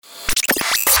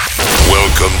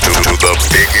Welcome to the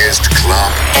biggest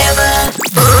club ever.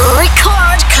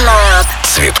 Record Club.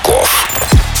 Цветкоff.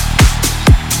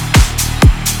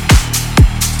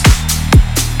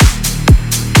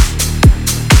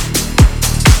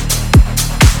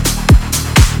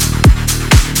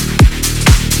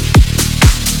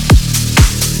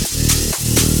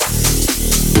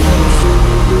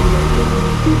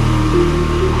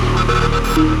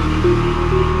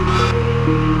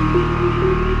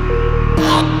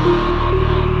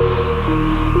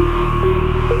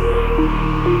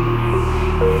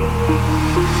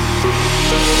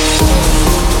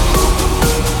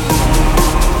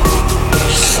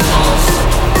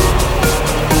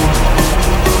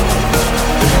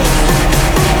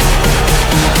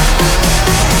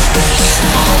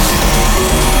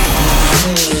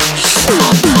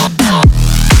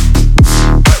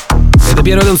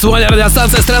 Первая танцевальная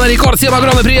радиостанция «Страна Рекорд». Всем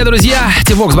огромный привет, друзья!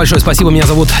 Тивокс, большое спасибо. Меня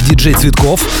зовут диджей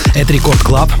Цветкоff. Это Рекорд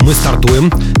Клаб. Мы стартуем.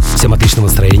 Всем отличного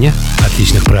настроения,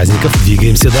 отличных праздников.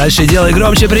 Двигаемся дальше. Делай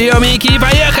громче приемники и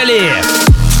поехали!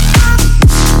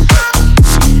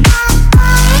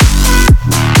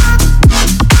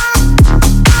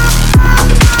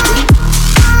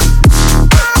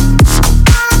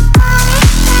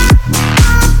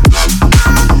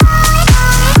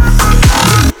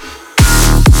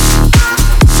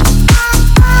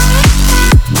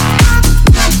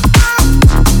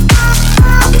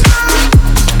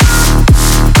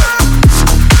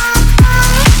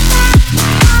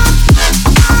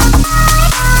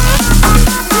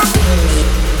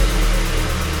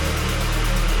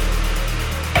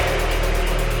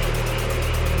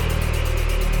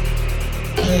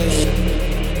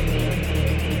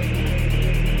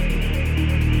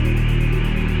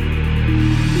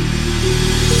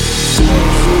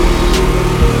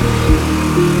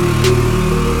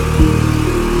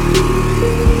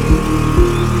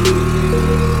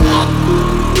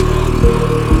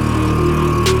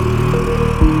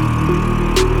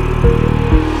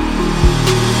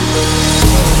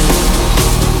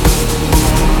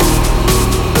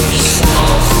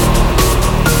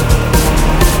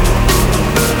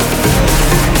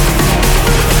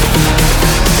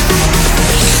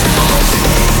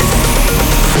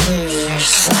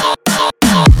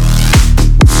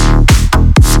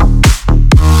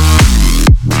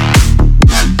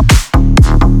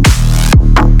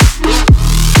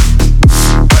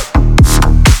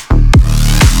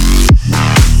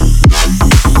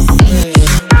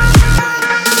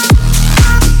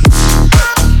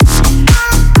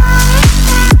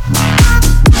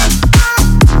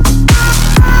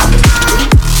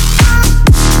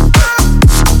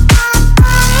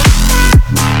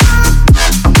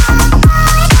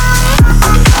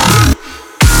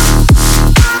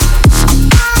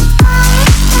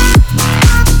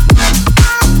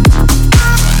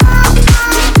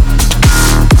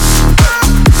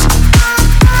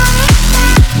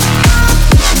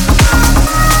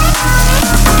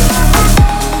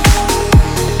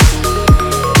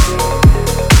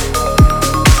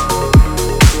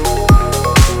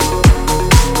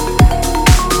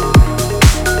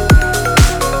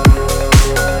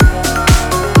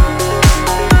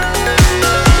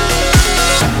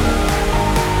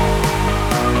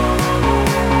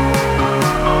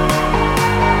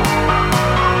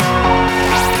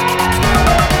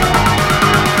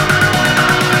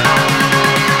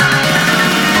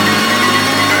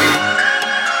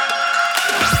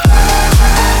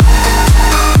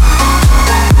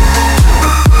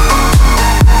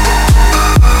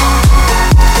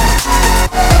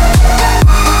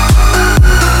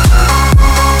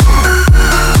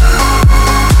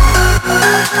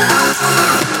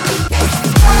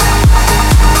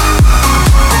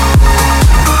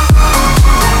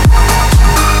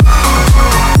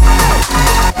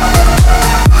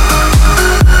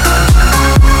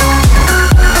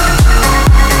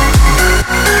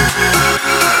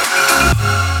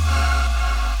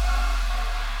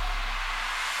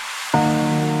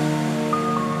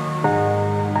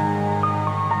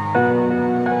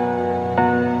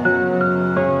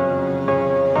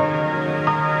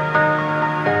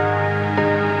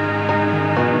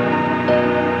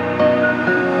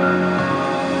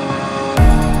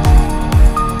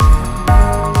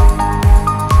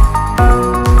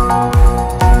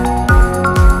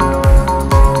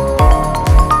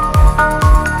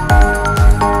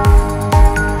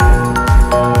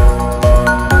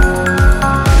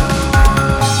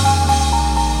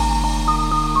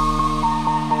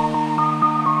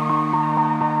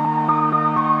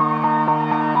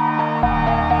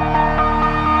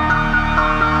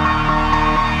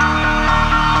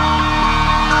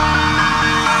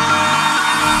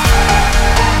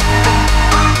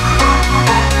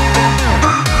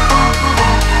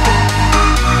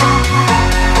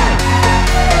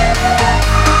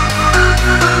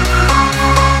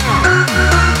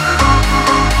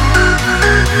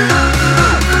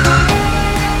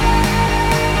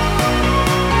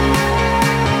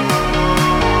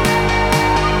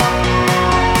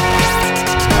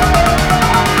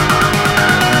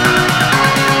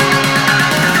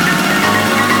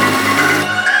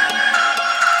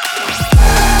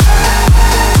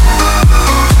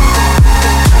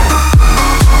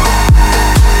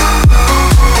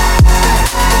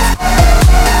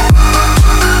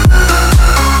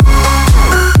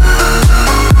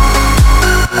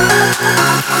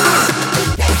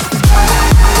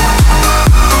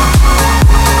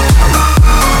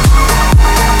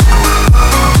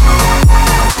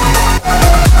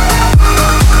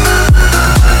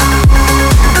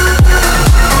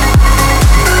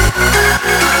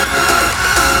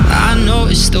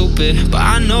 stupid, but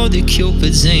I know that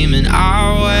Cupid's aiming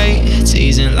our way,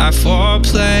 teasing like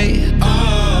foreplay.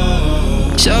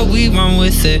 So we run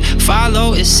with it,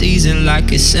 follow its season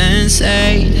like it's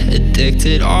sensei,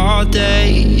 addicted all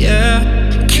day,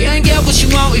 yeah. Can't get what you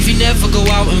want if you never go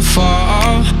out and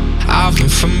fall. I've been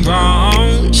from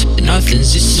wrongs,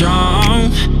 nothing's as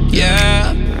strong,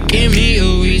 yeah. Give me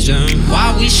a reason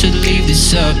why we should leave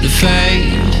this up to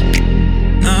fate.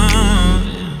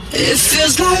 It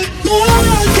feels like more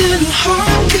than a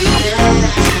heartbeat.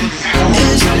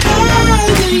 It's more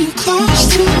than you close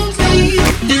to me.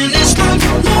 And it's like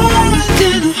more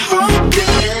than a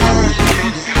heartbeat.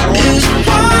 It's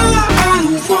why I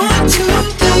don't want to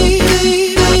leave.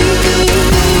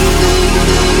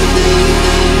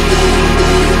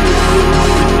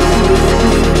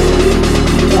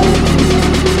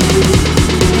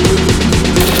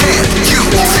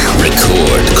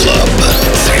 Record Club.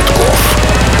 Цветкоff.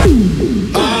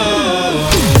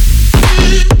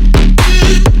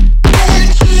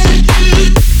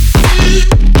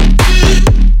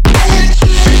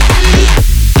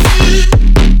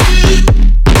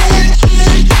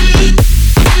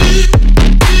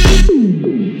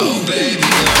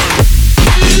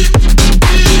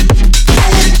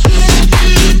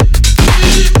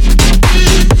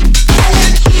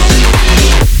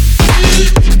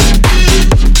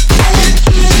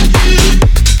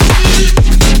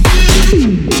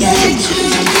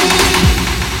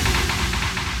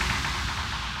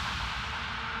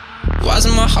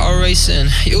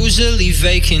 Usually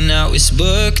vacant, now it's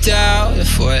booked out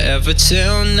forever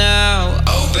till now.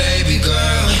 Oh baby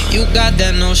girl, you got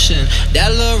that notion,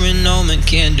 that luring omen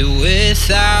can't do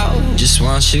without. Just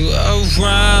want you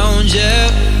around, yeah.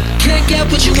 Can't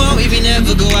get what you want if you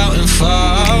never go out and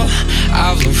fall.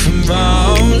 I've learned from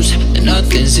wrongs, and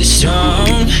nothing's as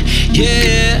strong.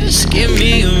 Yeah, just give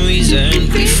me a reason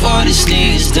before this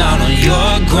knees down on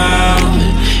your ground.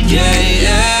 Yeah,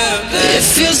 yeah. It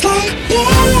feels like more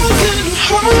than a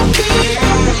heartbeat.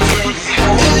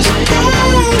 It's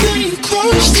more than you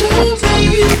close to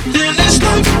me. And it's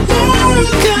like more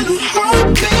than a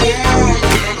heartbeat.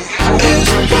 It's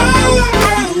why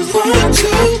I don't want to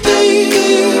leave.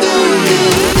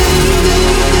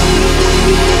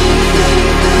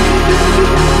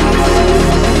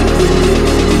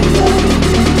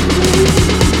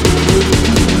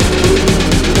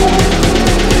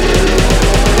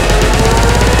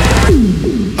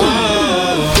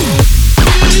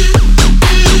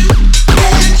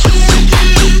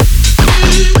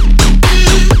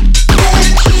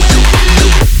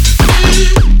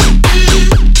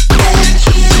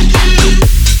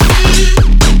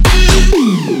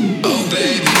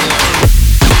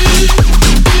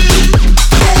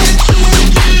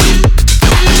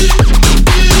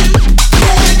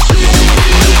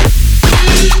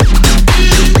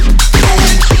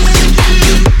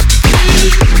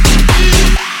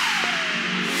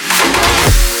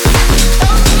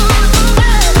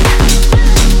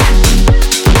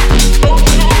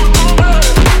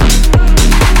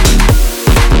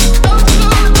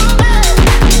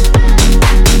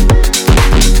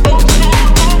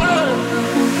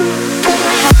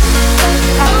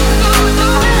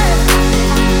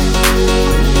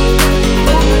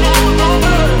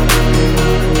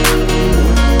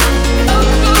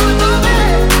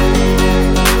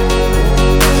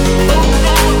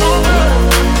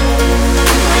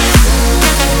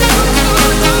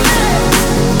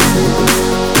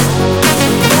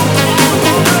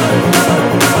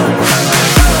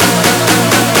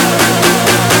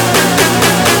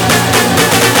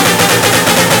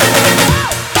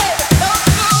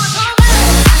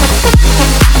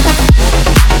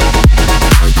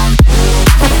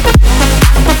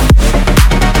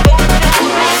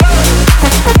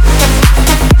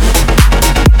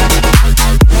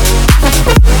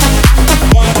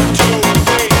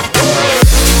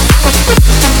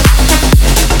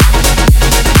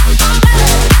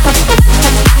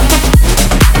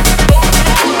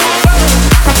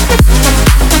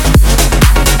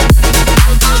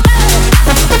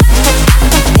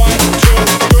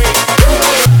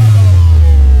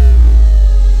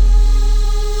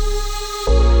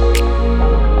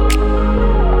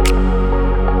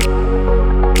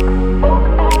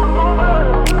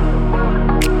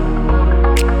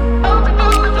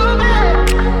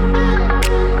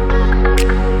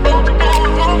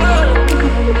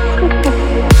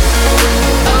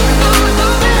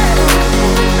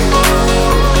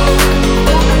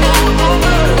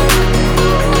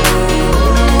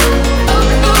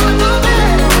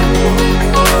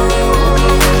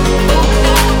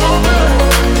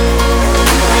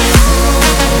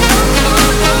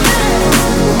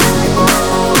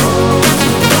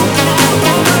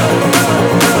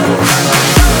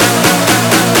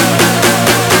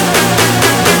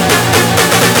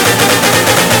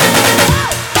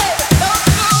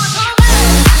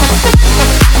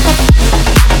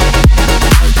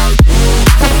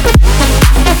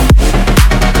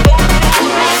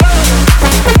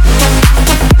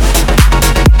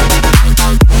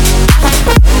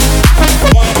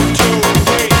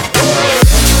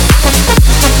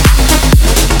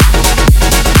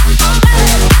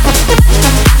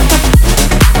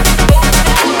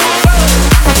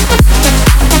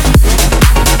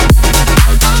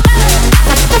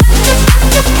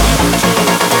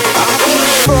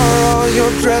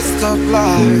 dressed up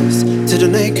lies to the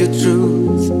naked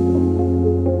truth.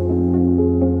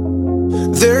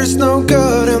 There's no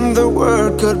good in the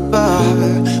word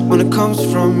goodbye when it comes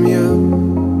from you.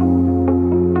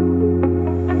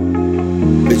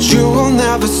 But you will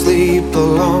never sleep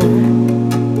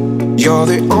alone. You're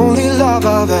the only love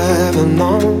I've ever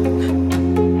known.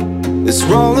 This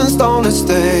rolling stone is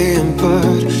staying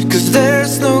put, 'cause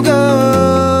there's no good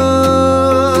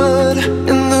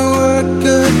in the word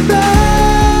goodbye.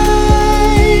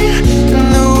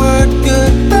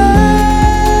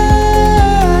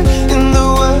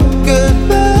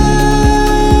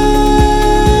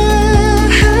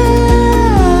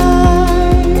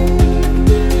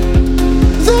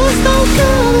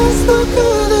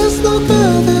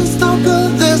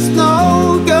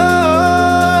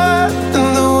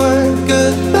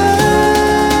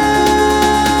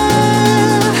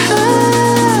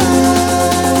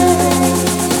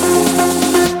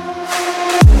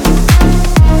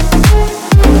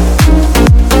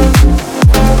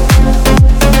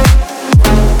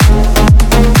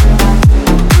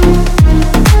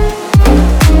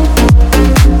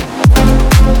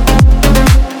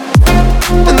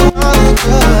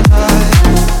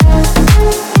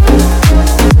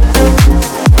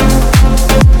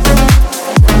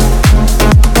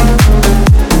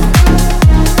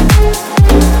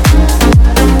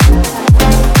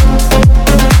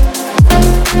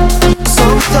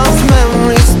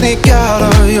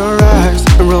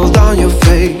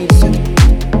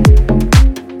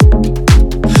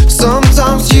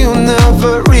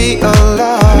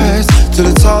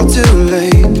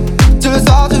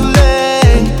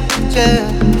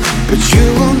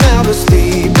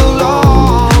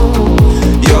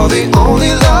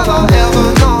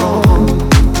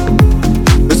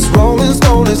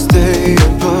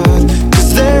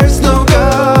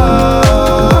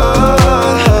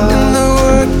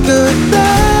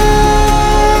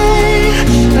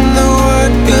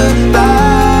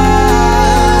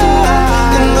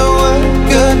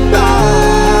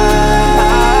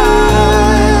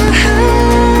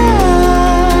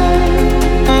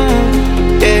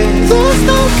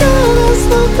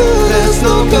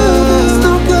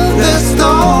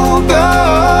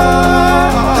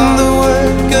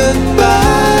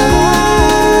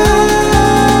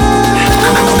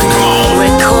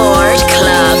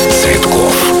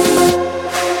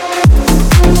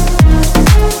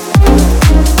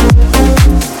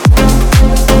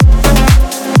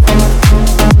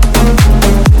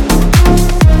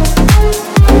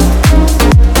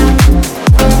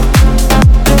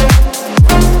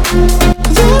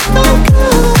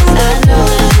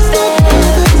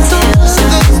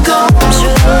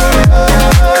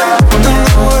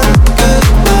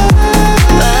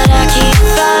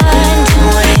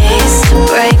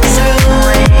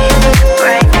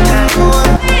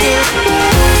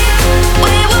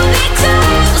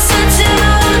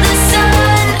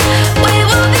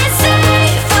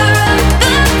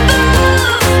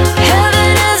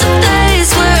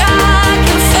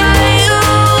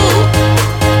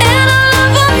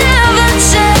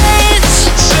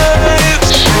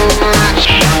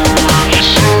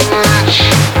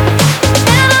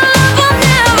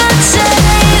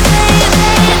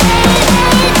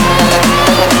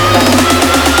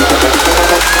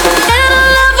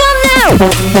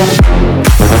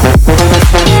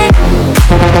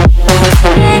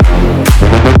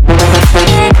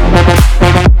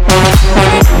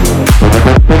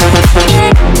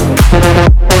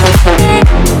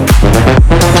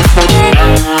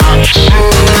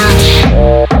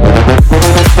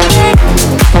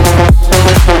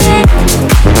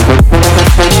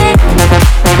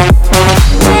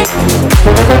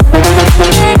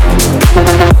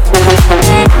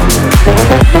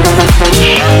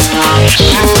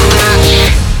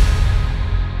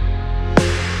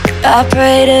 I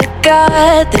pray to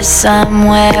God there's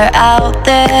somewhere out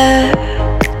there.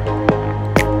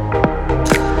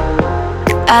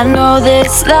 I know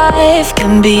this life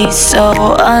can be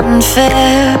so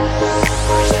unfair.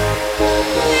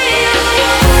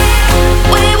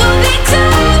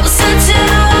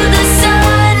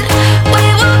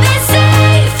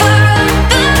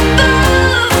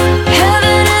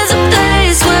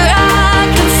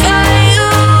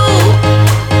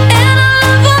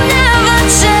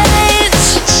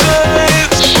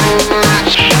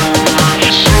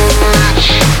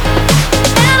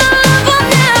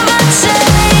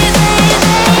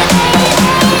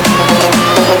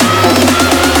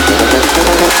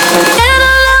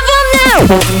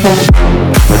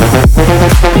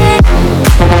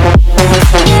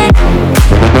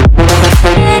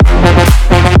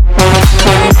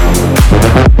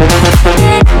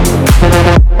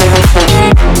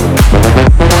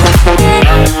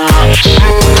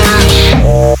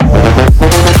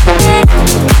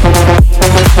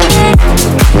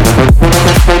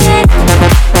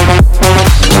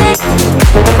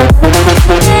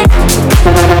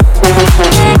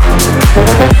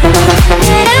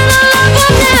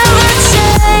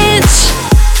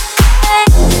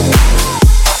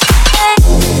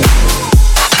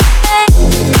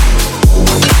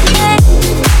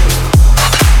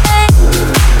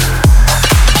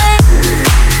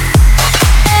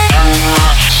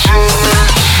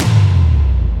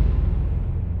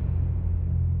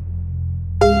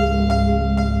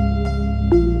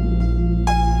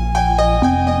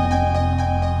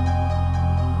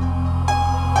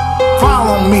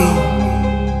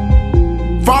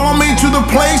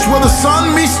 place where the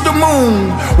sun meets the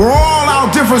moon, where all our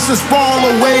differences fall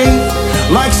away,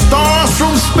 like stars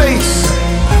from space,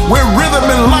 where rhythm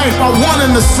and life are one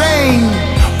and the same.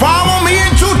 Follow me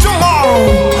into tomorrow,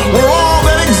 where all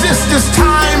that exists is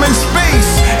time and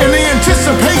space, in the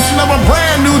anticipation of a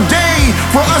brand new day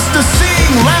for us to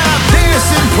sing, laugh,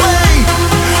 dance, and play.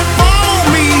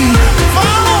 Follow me,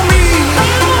 follow me,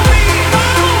 follow me,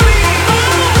 follow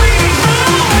me, follow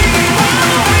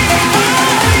me, follow me, follow me,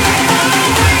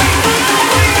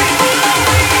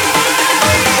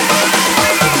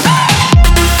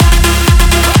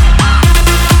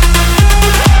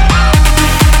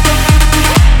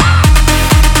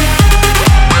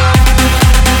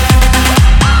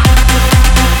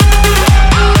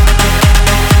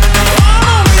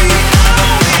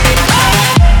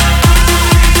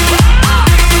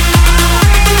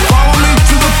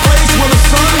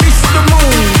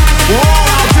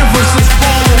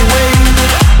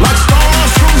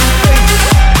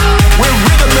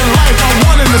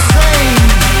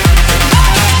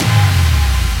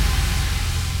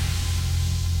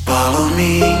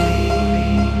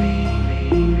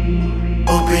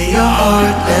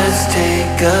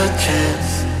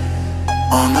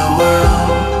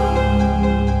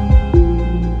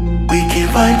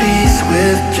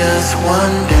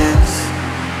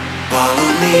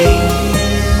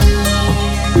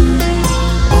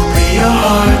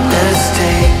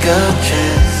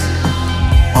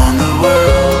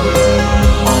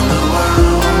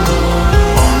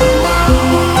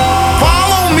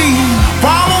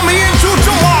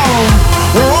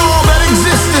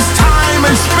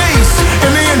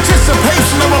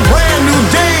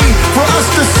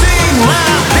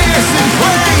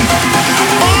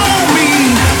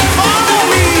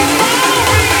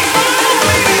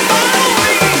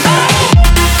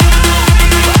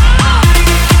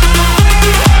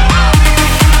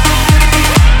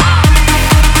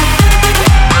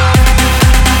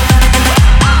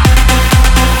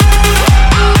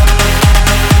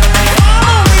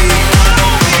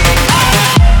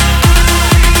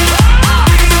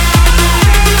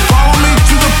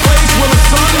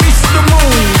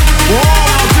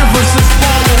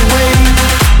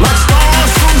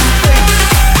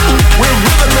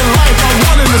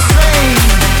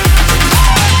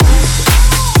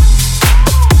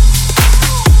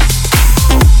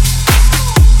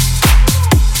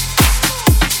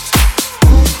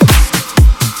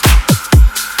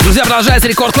 Продолжается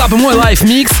Рекорд Клаб и мой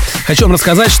лайв-микс. Хочу вам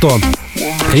рассказать, что,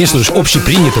 конечно же,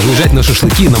 общепринято выезжать на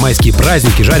шашлыки, на майские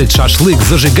праздники, жарить шашлык,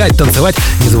 зажигать, танцевать.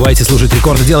 Не забывайте слушать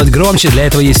рекорды, делать громче. Для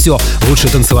этого есть все.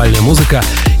 Лучшая танцевальная музыка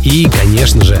и,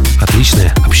 конечно же,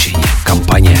 отличное общение.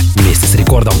 Компания вместе с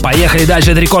рекордом. Поехали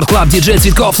дальше. Это Рекорд Клаб, диджей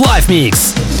Цветкоff,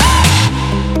 лайв-микс.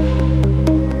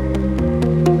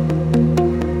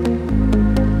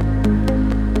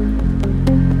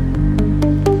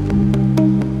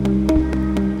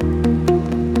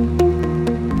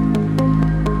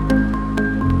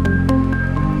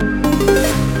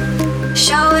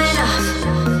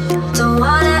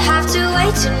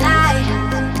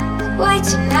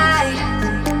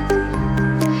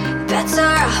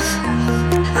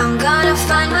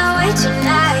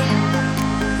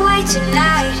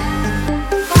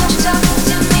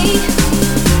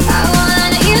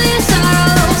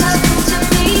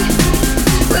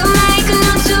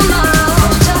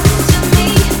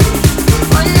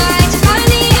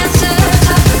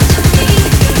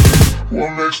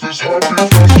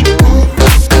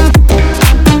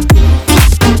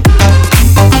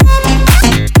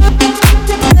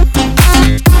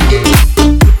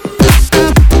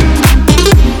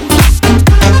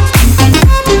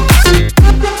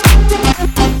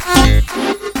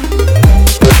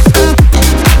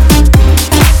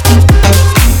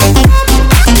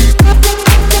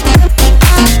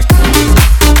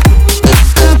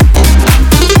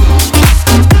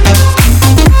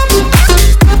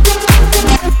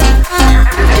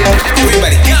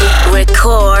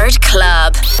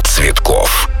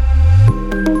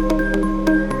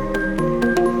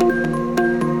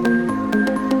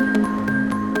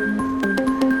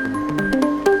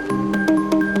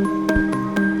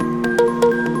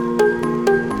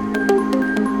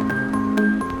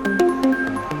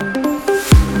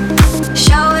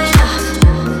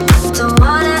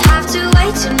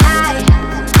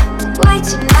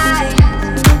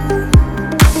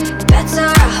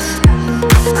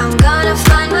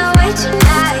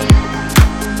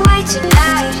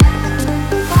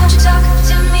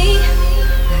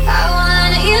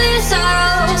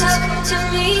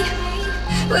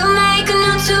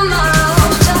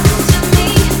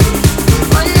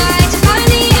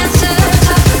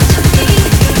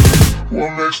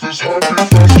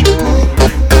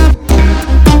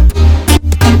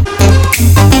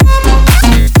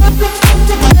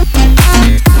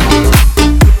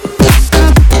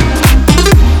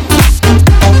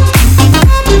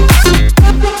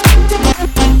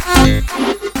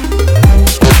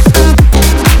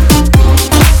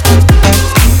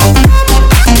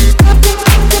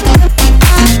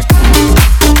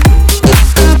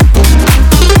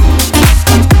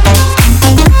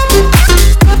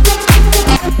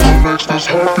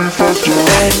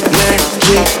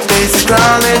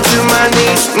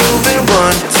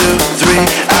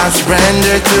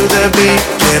 surrender to the beat.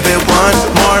 Give it one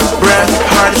more breath.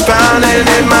 Heart is pounding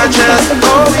in my chest.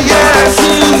 Oh yes,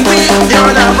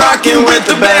 you're not rocking with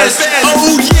the best.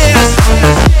 Oh yes.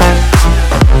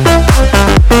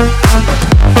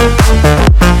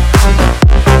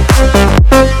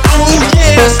 Oh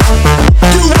yes,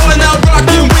 you are now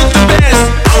rocking with the best.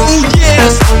 Oh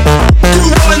yes, you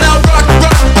are now rock.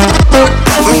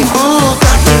 Got me ooh,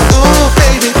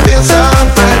 baby, feels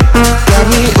alright. Got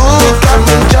me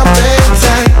jumping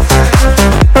tight.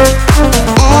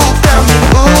 Ooh,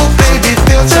 baby,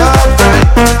 feels alright.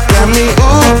 Got me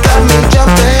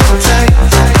jumping tight.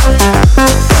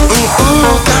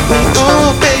 Ooh,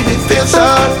 baby, feels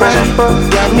alright.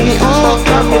 Got me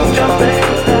jumping.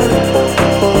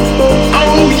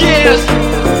 Oh yes,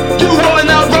 you are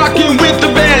now rocking with the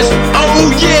best.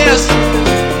 Oh yes,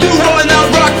 you are now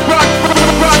rock.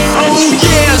 Oh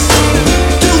yes,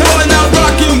 you are now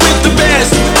rocking with the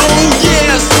best. Oh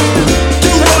yes,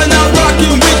 you are now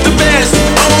rocking with the best.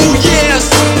 Oh yes,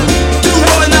 you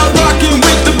are now rocking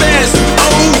with the best.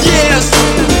 Oh yes,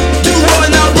 you are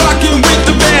now rocking with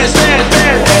the best.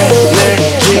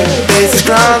 Energy, bass is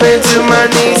crawling to my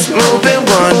knees, moving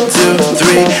 1, 2,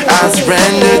 3. I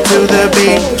surrender to the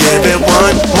beat. Give it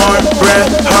one more breath.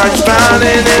 Heart's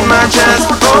pounding in my chest.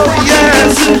 Oh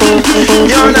yes,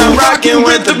 you're not rocking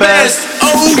with the best.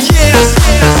 Oh yes.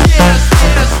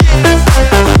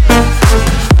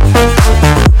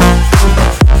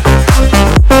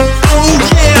 Oh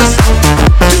yes,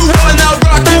 you are now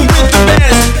rocking with the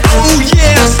best. Oh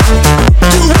yes,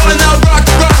 you are now rock.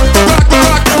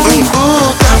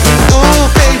 Ooh,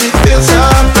 baby, feels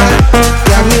alright.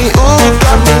 Got me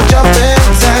jumping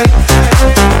tight.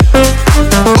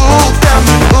 Ooh,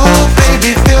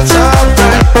 baby, feels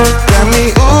alright. Got me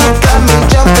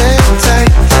jumping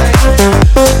tight.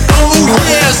 Oh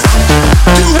yes.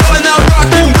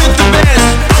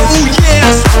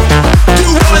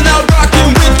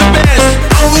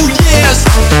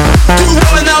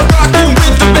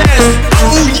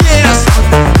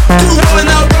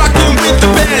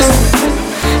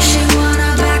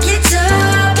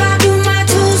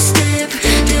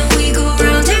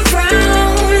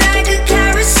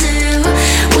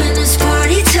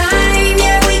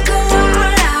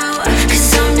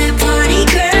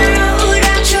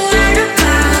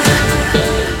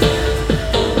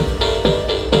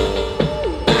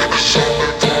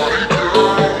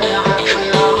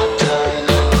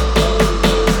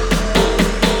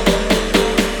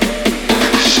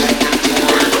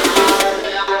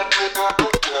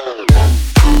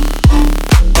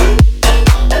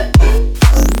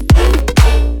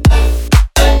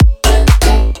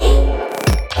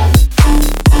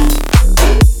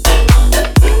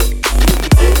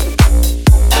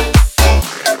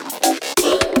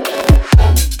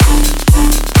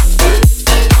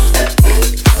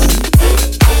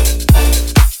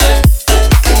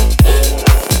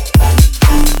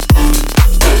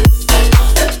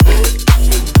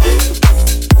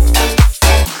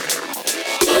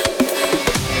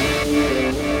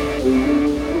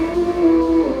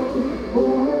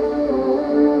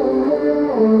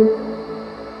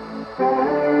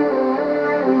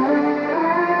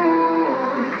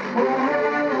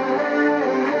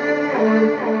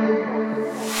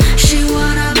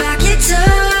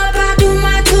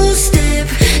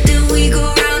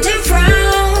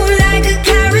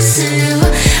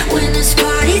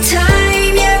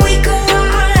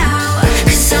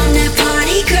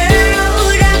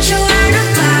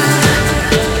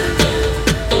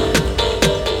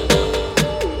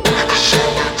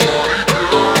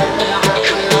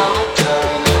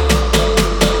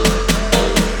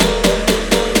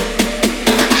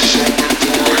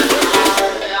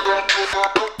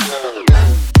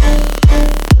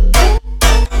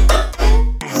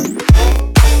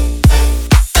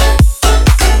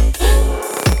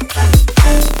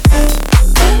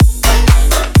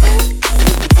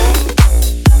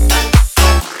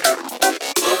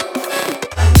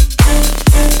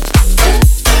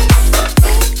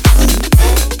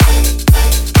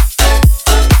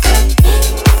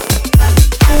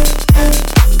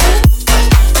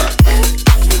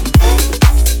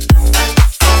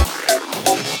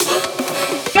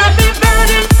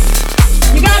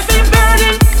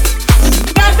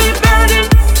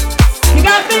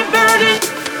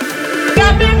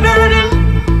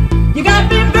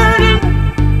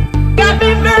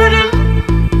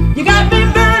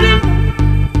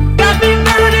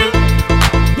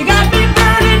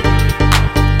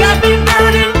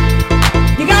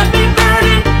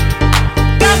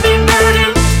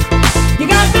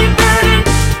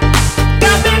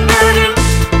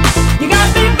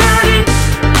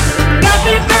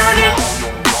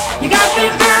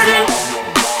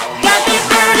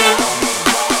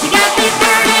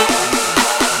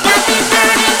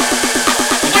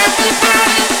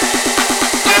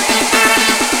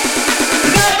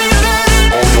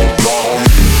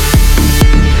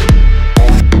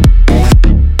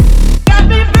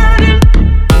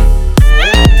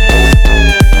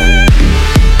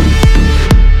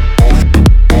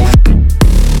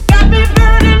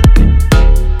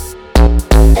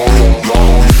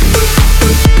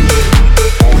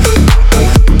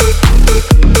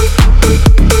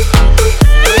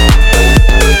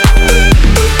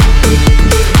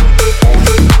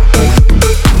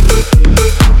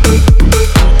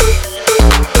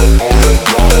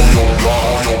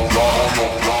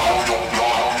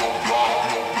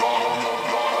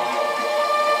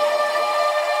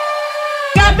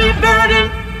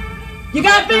 You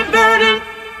got me burning,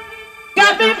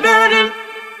 got me burning,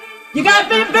 you got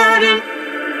me burning,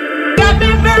 got me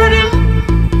burning,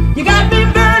 you got me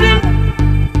burning,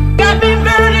 got me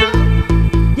burning,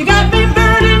 you got me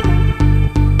burning,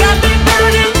 got me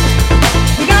burning,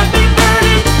 you got me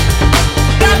burning,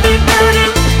 got me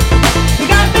burning, you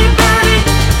got me burning,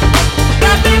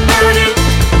 got me burning,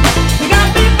 you got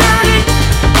me burning,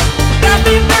 got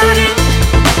me burning,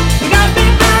 you got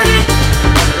me burning, got me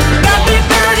burning.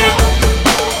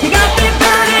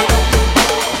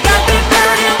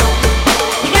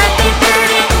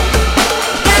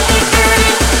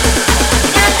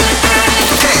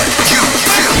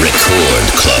 Record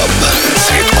Club.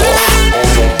 Цветкоff.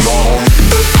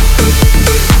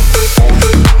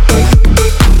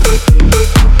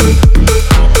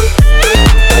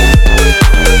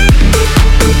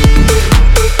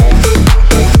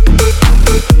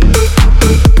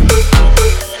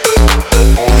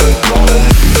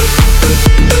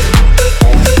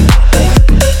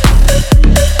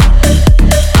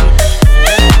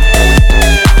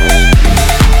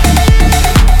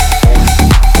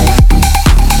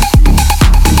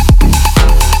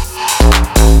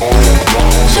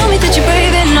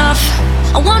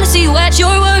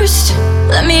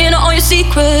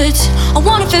 I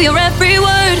wanna feel your every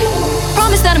word.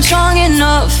 Promise that I'm strong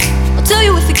enough. I'll tell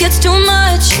you if it gets too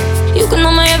much. You can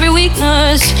know my every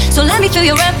weakness, so let me feel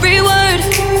your every word.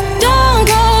 Don't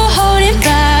go holding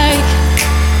back.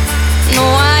 No,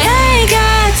 I ain't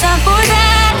got time for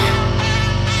that.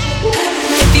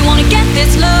 If you wanna get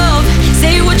this love,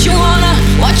 say what you wanna,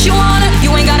 what you wanna.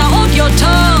 You ain't gotta hold your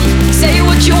tongue. Say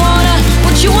what you wanna,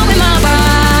 what you want with my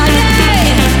body.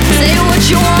 Say what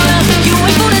you wanna, you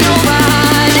ain't fooling nobody.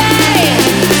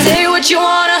 Say what you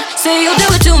wanna, say you'll do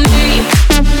it to me.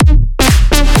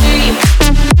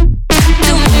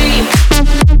 To me.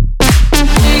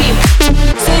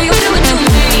 Say you'll do it to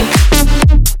me.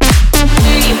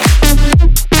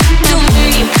 To me.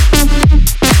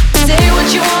 Say what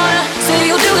you wanna, say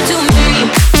you'll do it to me.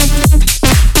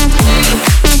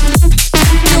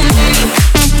 To me.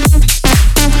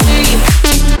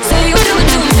 Say you'll do it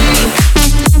to me.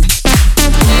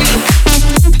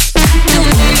 To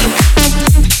me.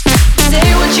 Say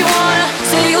what you wanna,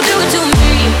 say you'll do it to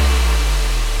me.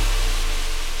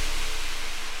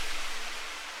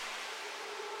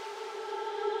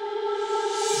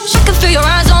 She can feel your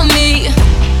eyes on me,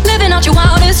 living out your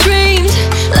wildest dreams.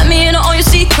 Let me in on all your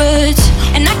secrets,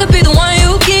 and I could be the one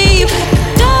you keep.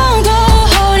 Don't go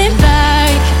holding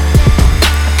back.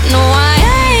 No, I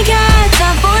ain't got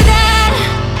time for that.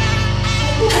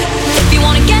 If you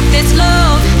wanna get this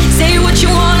love, say what you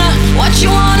wanna, what you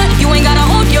wanna. You ain't gotta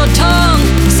hold your tongue.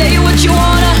 Say what you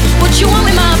wanna, what you want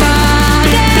with my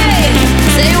body.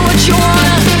 Say what you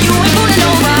wanna, you ain't fooling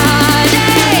nobody.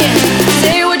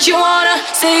 Say what you wanna,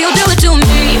 say you'll do it to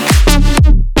me.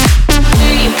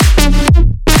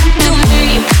 To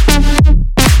me.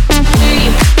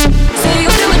 Say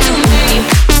you'll do it to me.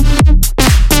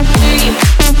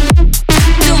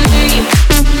 To me.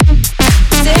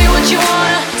 Say what you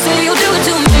wanna, say you'll do it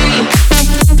to me.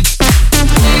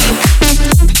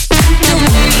 To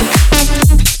me.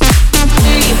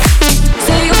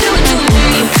 Say you'll do it to me.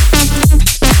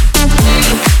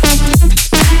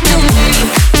 To me.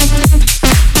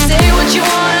 Say what you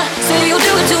wanna, say you'll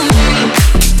do it to me.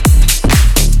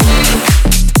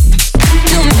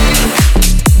 To me.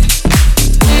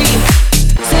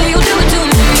 Say you'll do it to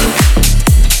me.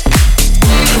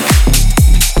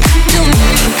 To me.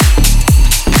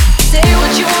 Say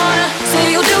what you wanna, say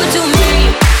you'll do it to me.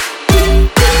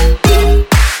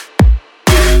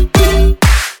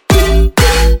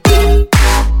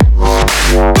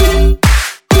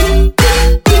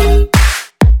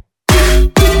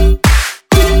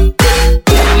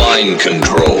 Mind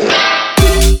control.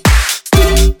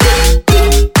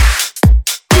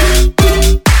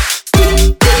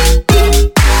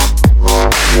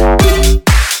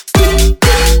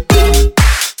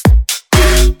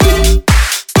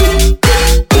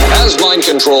 Has mind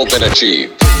control been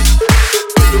achieved?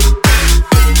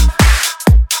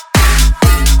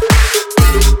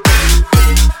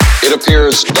 It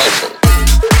appears doubtful.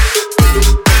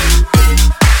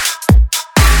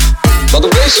 But the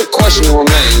basic question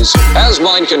remains, has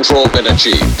mind control been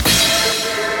achieved?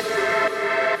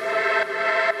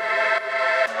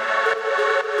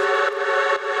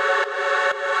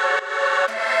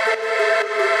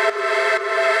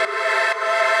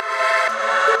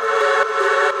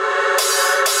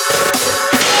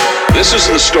 This is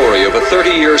the story of a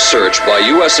 30-year search by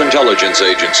U.S. intelligence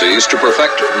agencies to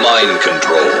perfect mind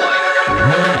control.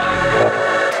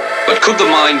 But could the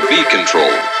mind be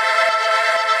controlled?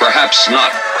 Perhaps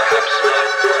not.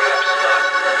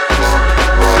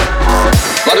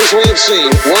 But as we have seen,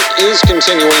 work is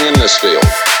continuing in this field.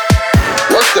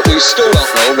 Work that we still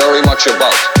don't know very much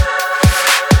about.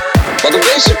 But the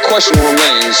basic question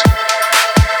remains,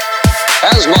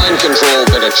 has mind control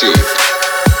been achieved?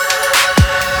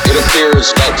 It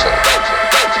appears doubtful.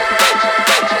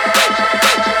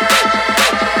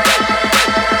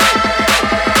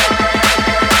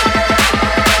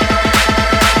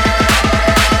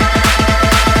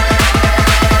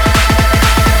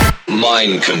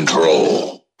 Mind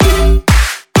control.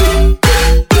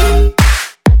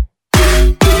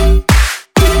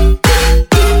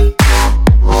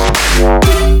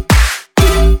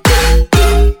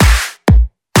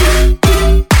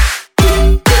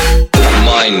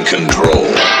 Mind control.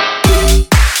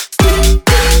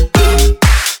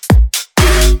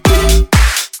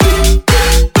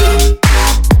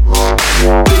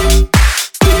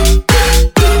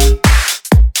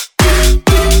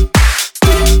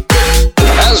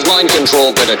 Has mind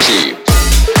control been achieved?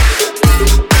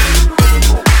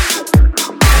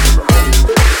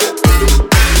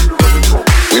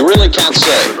 We really can't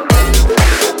say.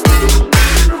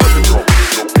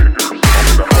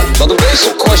 But the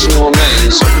basic question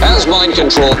remains, has mind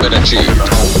control been achieved?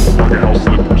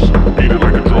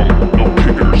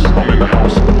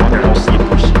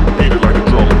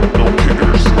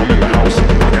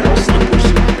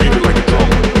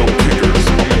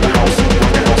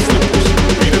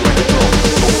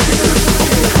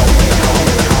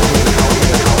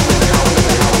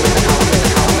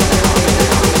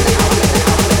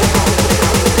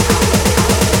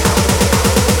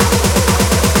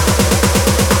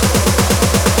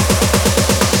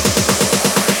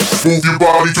 Move your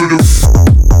body to the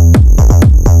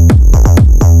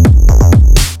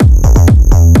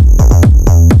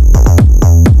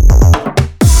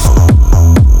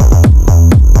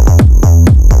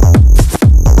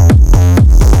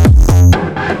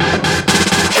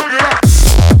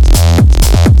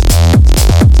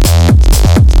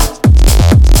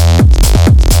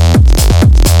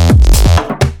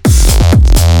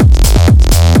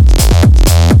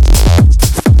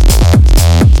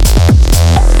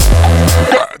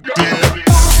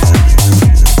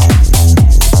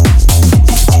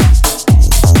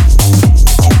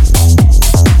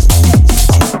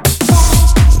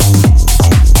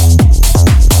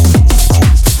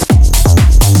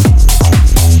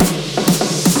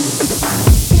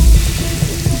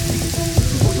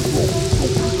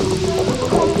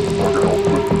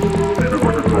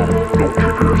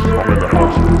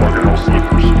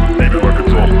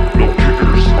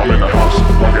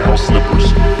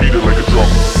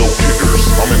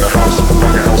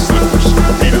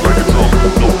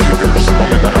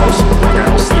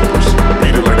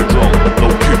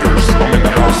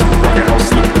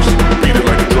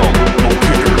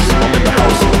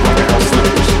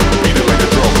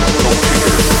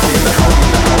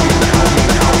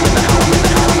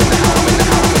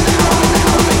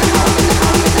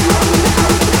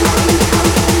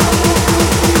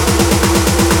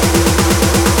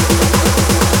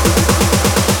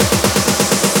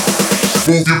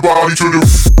move your body to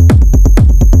the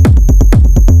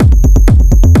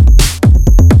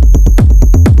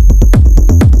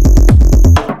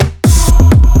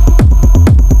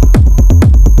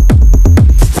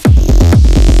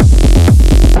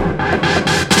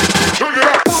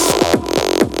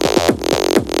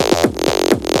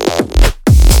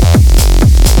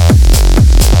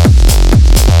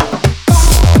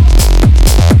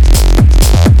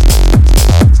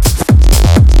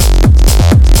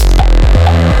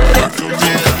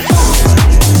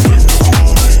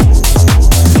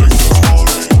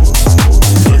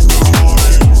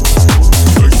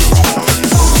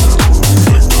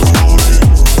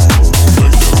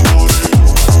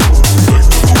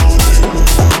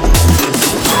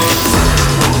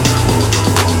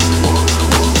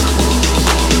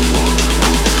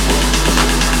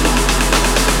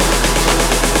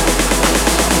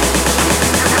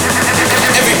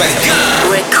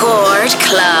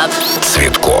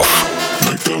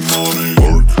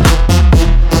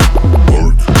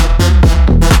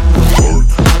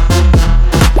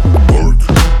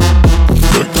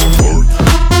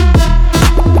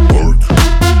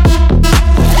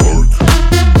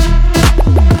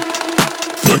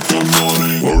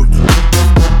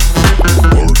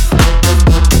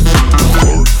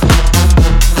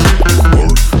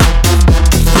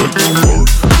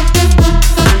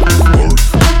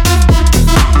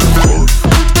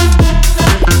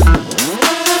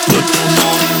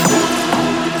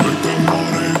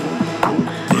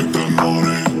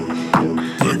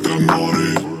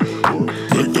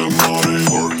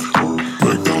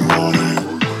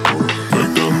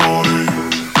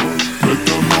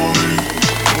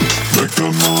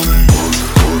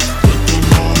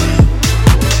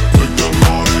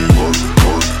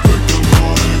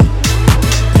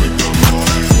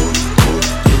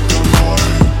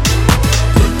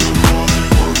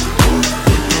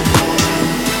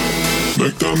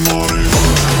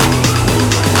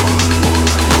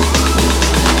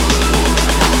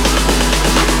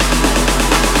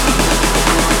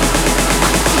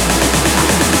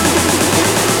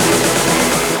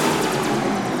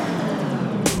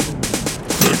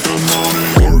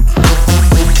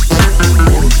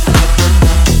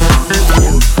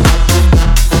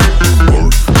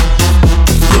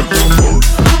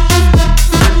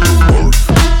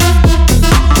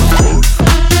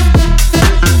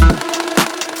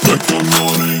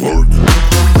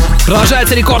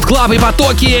Продолжается Рекорд Клаб и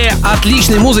потоки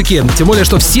отличной музыки. Тем более,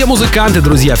 что все музыканты,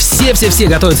 друзья, все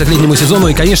готовятся к летнему сезону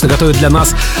и, конечно, готовят для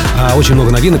нас очень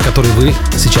много новинок, которые вы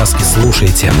сейчас и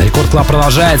слушаете. Рекорд Клаб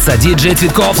продолжается. Диджей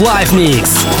Цветкоff Live Mix.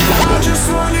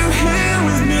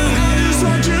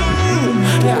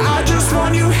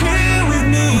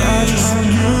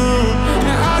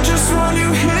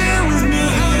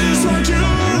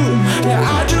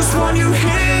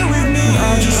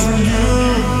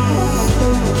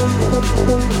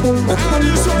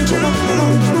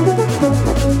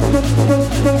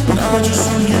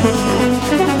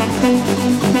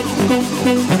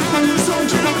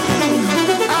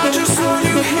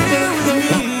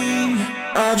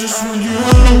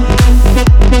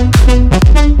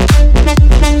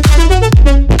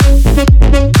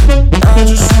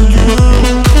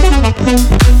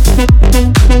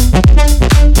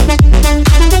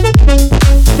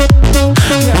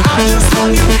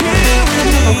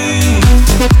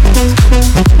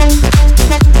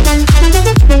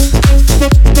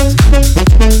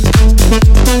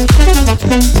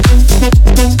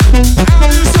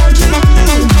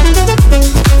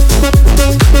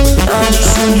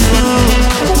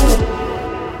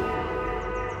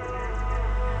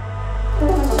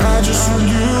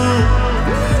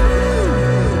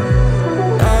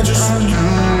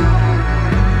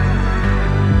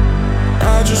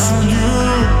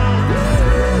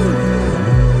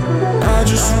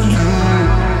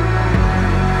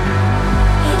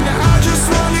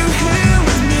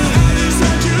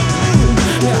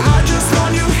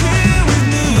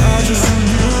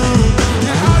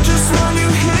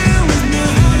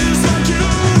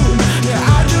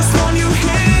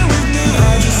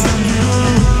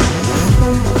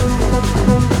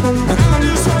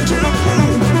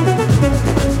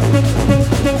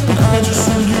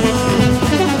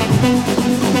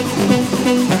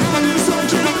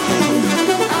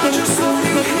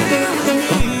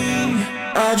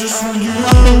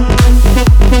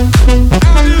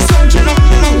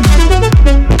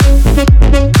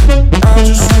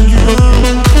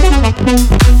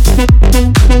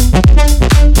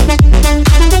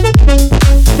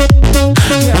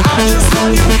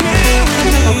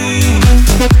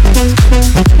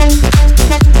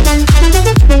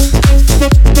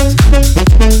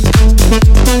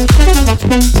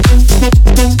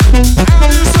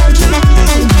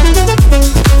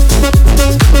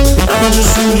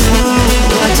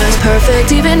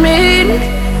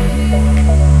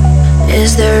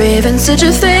 Such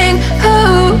a thing,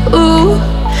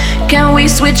 can we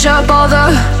switch up all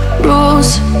the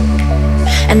rules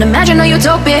and imagine a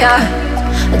utopia?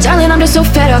 Darling, I'm just so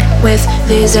fed up with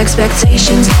these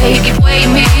expectations. They keep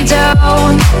weighing me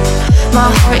down. My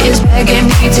heart is begging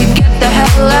me to get the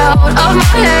hell out of my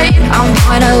head. I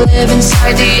wanna live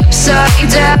inside the upside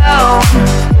down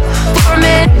for a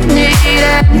minute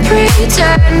and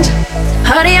pretend.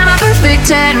 Honey, I'm a perfect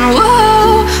 10,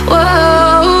 whoa,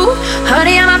 whoa.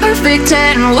 Honey, I'm a perfect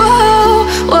 10, whoa,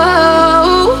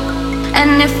 whoa.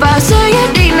 And if I say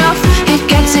it enough, it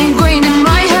gets ingrained in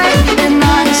my head, and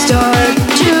I start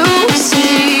to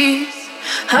see.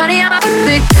 Honey, I'm a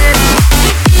perfect 10.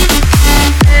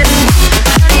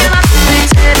 Honey, I'm a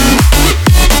perfect 10.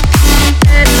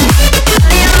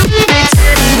 Honey, I'm a perfect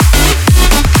 10.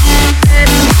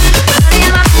 Honey,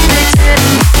 I'm a perfect 10.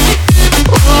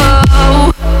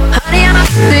 Whoa. Honey, I'm a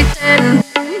perfect 10.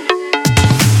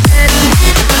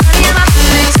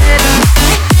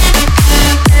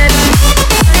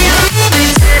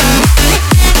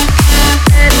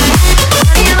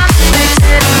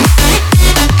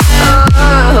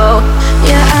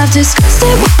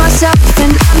 Disgusted with myself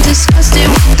and I'm disgusted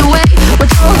with the way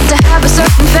we're told to have a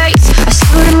certain face. I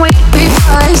stood and wait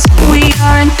because we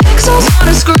are in pixels on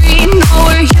a screen.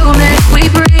 No, we're human, we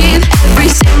breathe. Every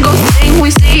single thing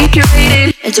we see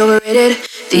curated. It's overrated.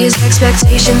 These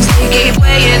expectations, they keep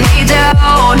weighing me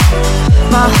down.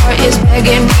 My heart is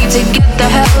begging me to get the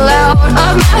hell out of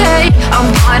my head.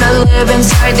 I'm gonna live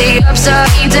inside the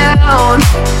upside down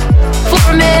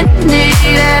for a minute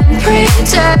and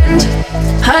pretend,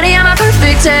 honey, I'm a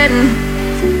perfect 10.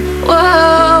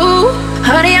 Whoa,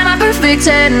 honey, I'm a perfect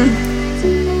 10.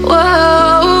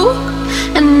 Whoa,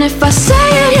 and if I say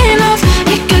it enough,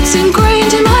 it gets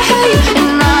ingrained in my head,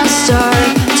 and I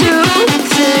start to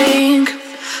think,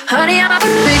 honey, I'm a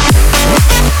perfect 10.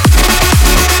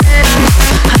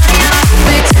 Honey, I'm a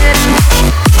perfect 10.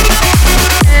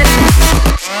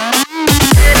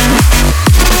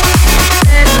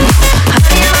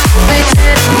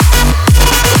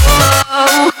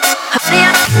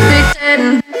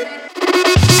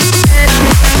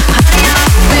 Honey, I'm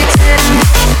a perfect 10.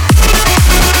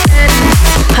 Whoa,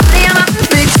 honey, I'm a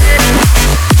perfect 10.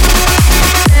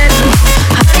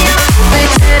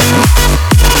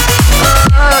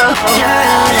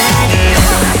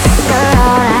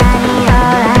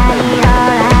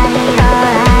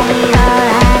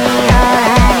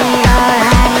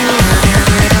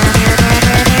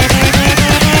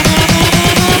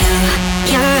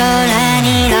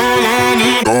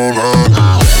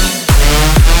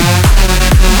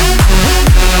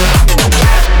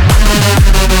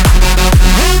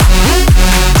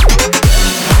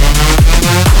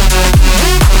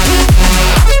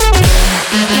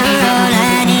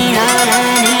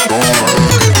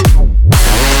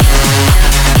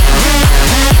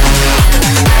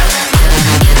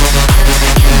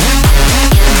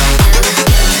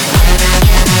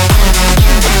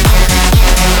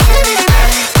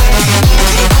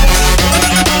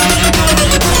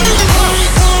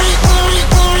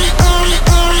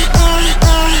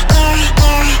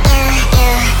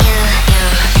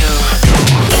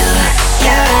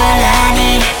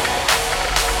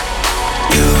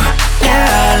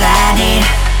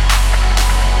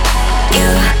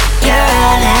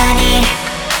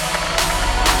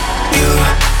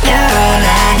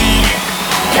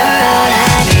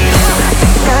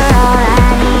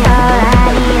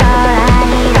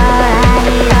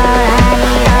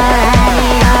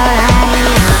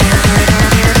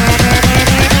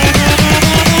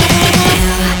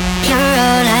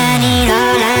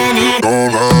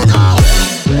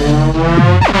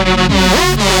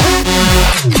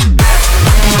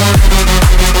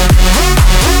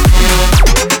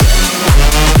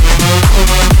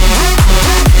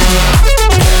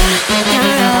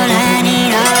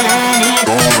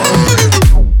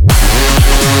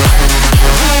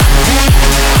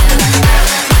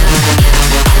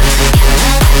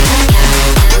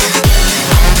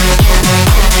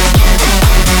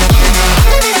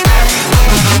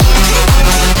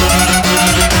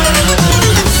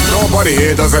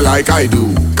 Like I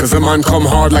do, cause a man come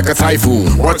hard like a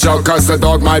typhoon. Watch out cause the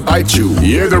dog might bite you.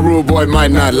 Yeah, the rude boy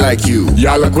might not like you.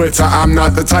 Y'all a quitter, I'm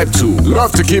not the type to.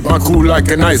 Love to keep my cool like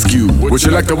an ice cube. Would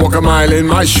you like to walk a mile in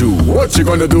my shoe? What you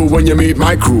gonna do when you meet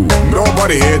my crew?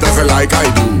 Nobody here does it like I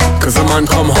do, cause a man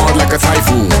come hard like a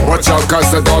typhoon. Watch out cause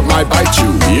the dog might bite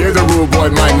you. Yeah, the rude boy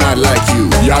might not like you.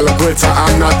 Y'all a quitter,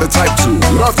 I'm not the type to.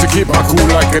 Love to keep my cool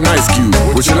like an ice cube.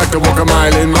 Would you like to walk a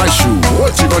mile in my shoe?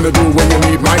 What you gonna do when you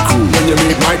meet my crew? When you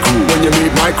meet my crew? When you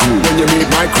meet my crew? When you meet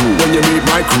my crew? When you meet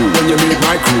my crew? When you meet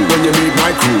my crew? When you meet my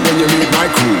crew? When you meet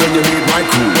my crew? When you meet my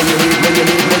crew? When you meet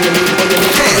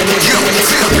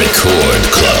Record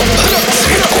Club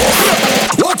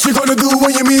Цветкоff. What you gonna do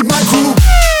when you meet my crew?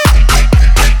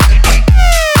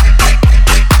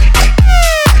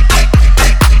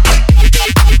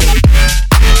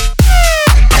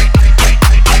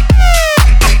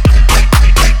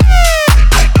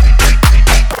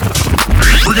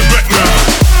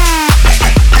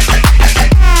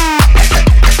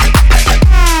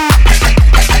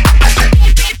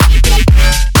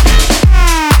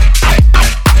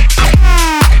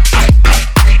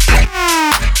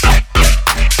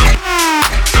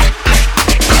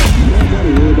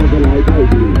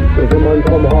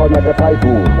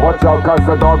 Watch out cause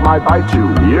the dog might bite you.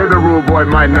 Yeah, the rude boy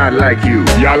might not like you.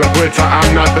 Y'all a quitter,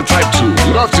 I'm not the type to.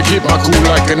 Love to keep my cool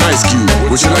like an ice cube.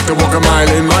 Would you like to walk a mile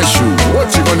in my shoe?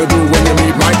 What you gonna do when you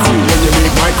meet my crew? When you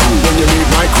meet my crew? When you meet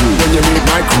my crew? When you meet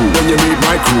my crew? When you meet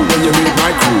my crew? When you meet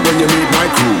my crew? When you meet my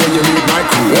crew? When you meet my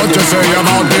crew? What you say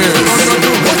about this?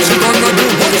 What you gonna do?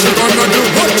 What you gonna do?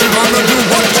 What you gonna do?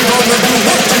 What you gonna do?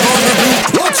 What you gonna do?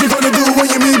 What you gonna do when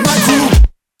you meet my crew?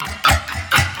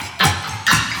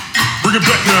 Bring it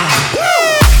back now.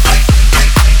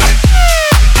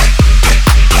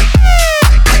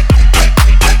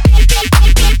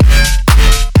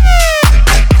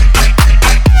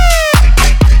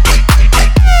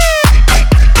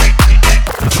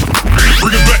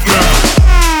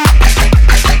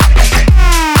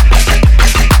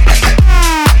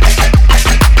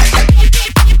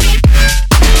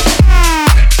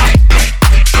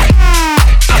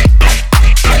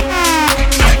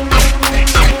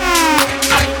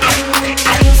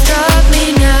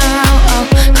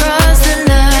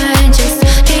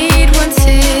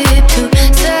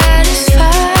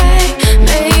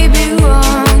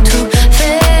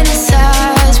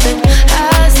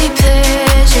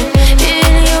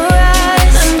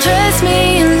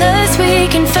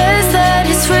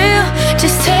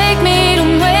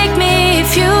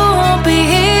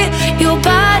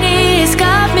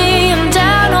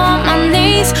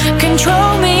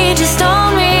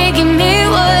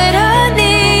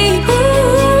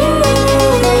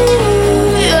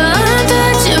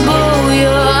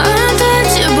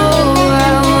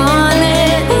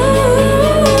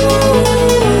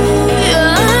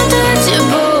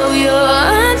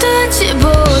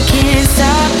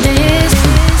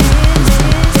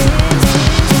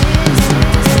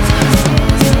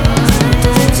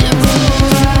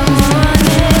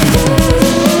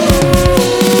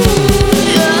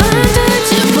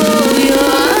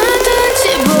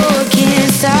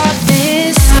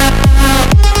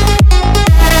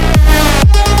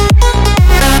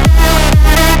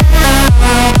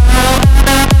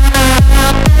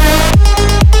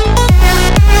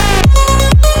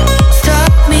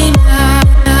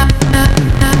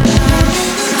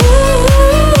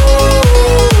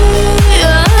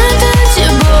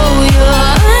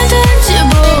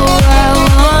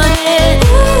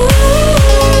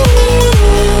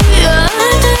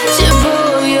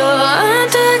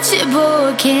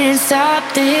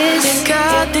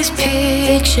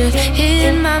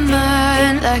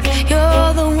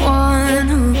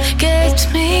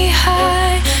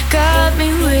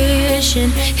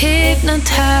 motion,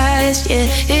 hypnotized. Yeah,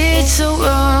 it's so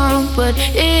wrong, but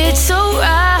it's so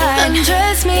right.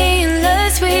 Undress me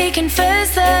unless we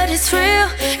confess that it's real.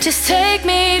 Just take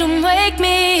me, don't wake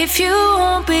me if you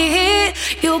won't be here.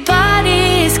 Your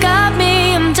body has got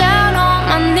me, I'm down on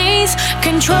my knees.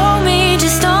 Control me,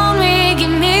 just own me, give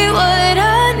me what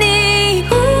I need.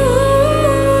 Ooh,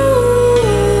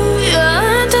 you're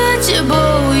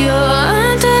untouchable, you're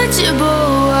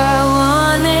untouchable, I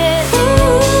want it.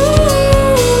 Ooh,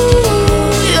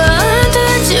 you're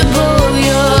untouchable,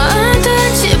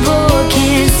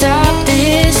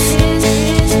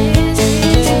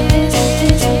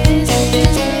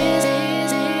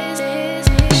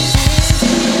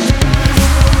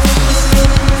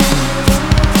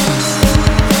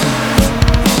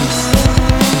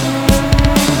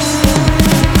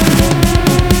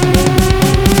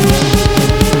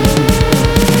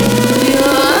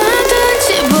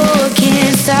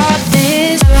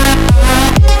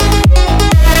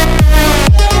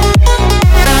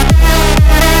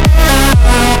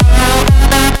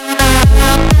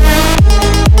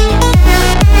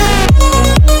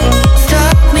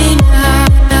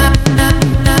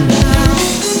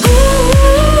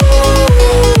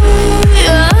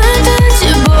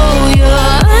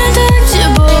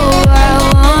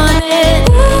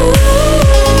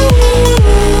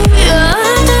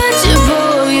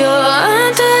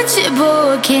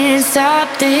 can't stop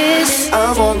this.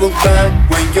 I won't look back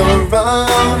when you're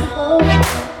around.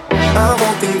 I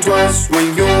won't think twice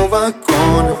when you're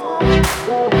gone.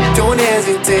 Don't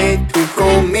hesitate to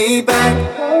call me back,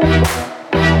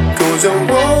 'cause I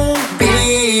won't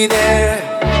be there.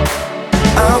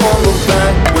 I won't look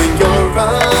back when you're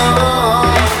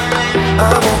around.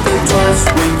 I won't think twice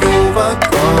when you're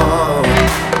gone.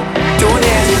 Don't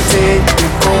hesitate to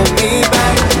call me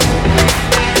back,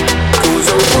 'cause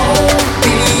I won't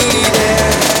be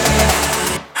there.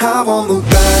 I won't look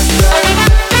back.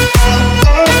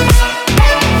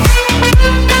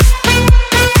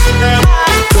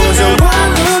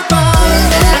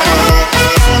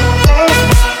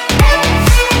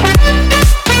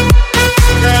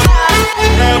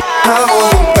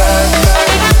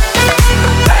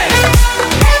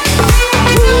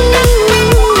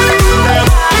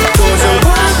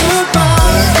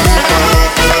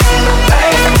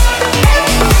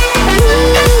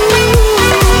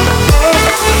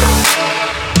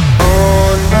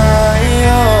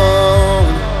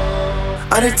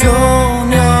 I don't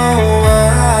know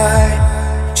why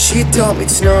she told me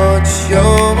it's not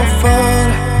your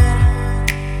fault,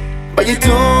 but you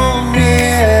don't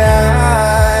realize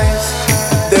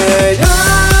that I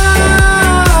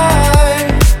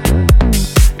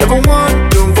never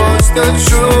wonder what's the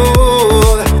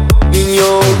truth in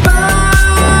your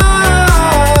eyes.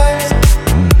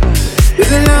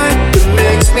 There's a light that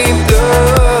makes me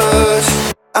blush.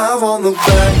 I won't look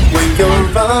back when you're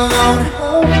around.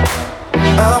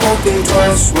 I won't think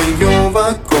twice when you're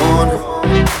gone.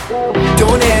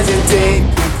 Don't hesitate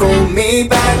to call me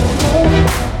back,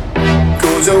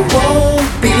 'cause I won't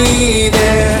be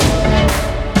there.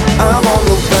 I won't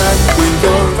look back when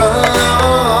you're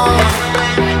around.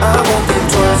 I won't think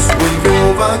twice when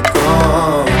you're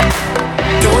gone.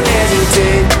 Don't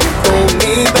hesitate to call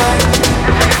me back.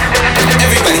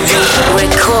 Everybody jump.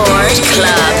 Record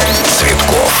Club.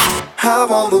 Цветкоff. I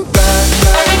won't look back.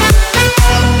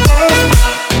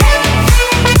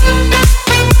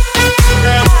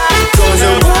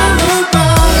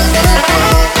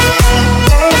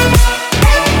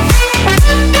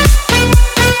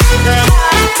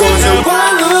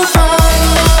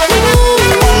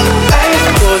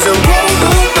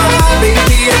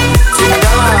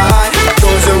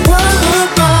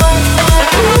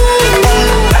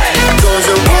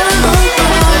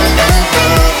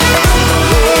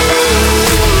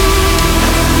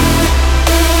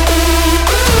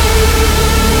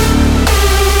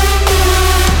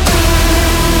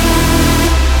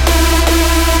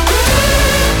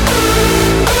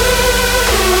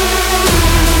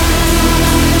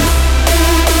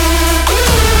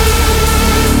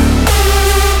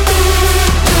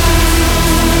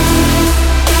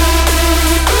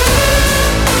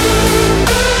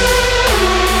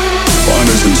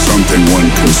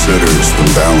 Considers the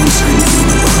balancing the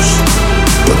universe,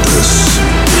 but this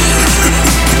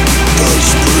does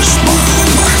put a smile on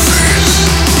my face.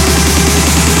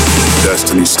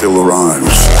 Destiny still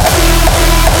arrives.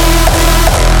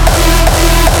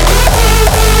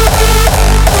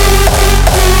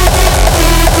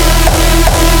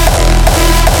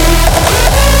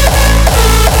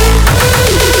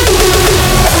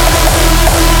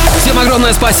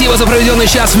 Огромное спасибо за проведенный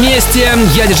час вместе.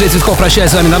 Я, диджей Цветкоff, прощаюсь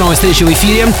с вами. До новой встречи в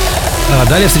эфире.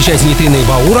 Далее встречайте Нейтрино и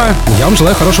Баура. Я вам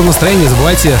желаю хорошего настроения. Не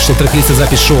забывайте, что трек-лист и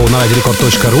запись шоу на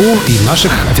radiorecord.ru и в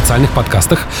наших официальных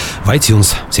подкастах в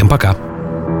iTunes. Всем пока.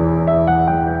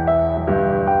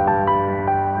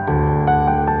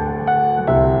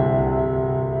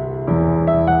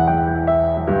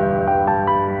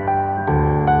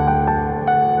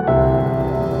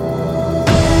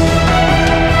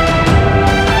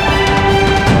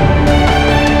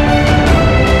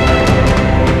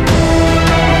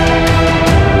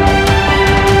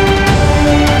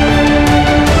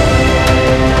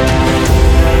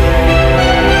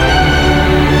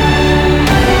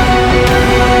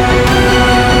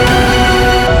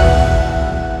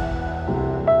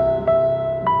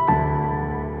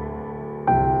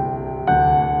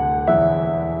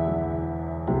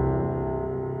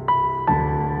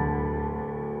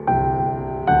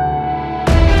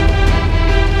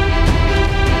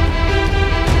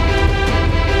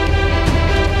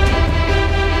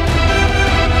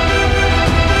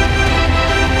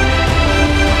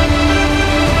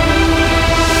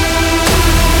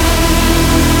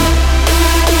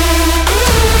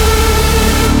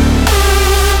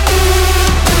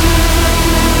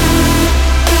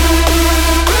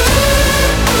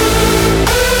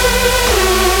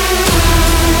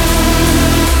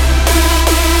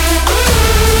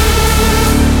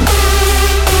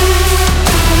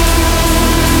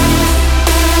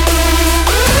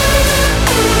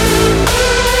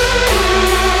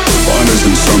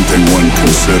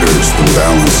 Considers the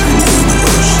balancing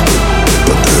universe,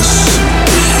 but this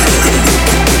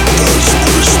does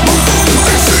put a smile on my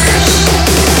face.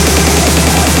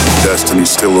 Destiny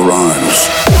still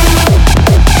rhymes.